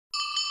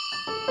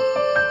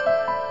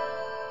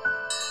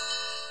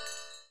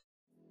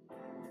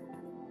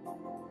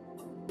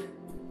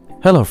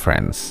Hello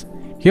friends,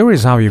 here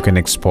is how you can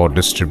export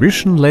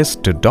distribution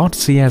list to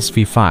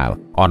 .csv file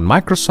on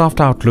Microsoft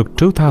Outlook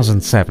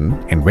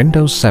 2007 in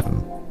Windows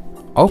 7.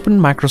 Open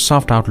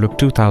Microsoft Outlook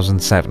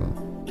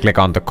 2007, click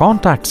on the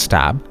Contacts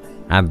tab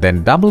and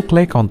then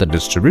double-click on the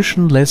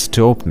distribution list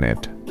to open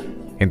it.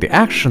 In the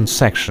Actions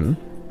section,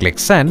 click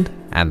Send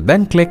and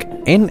then click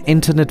In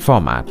Internet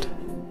Format.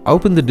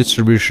 Open the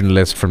distribution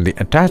list from the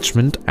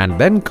attachment and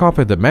then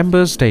copy the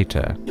members'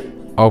 data.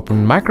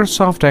 Open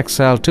Microsoft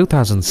Excel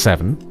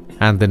 2007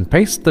 and then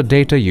paste the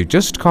data you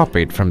just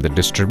copied from the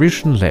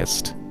distribution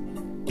list.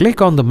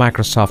 Click on the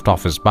Microsoft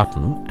Office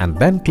button and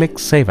then click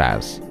Save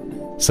As.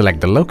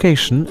 Select the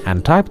location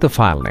and type the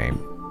file name.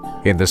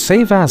 In the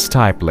Save As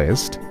type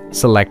list,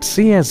 select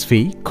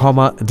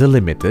CSV,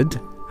 delimited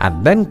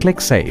and then click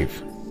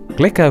Save.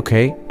 Click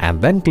OK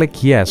and then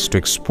click Yes to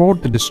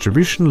export the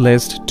distribution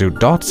list to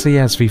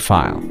 .csv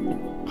file.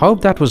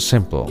 Hope that was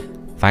simple.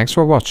 Thanks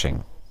for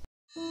watching.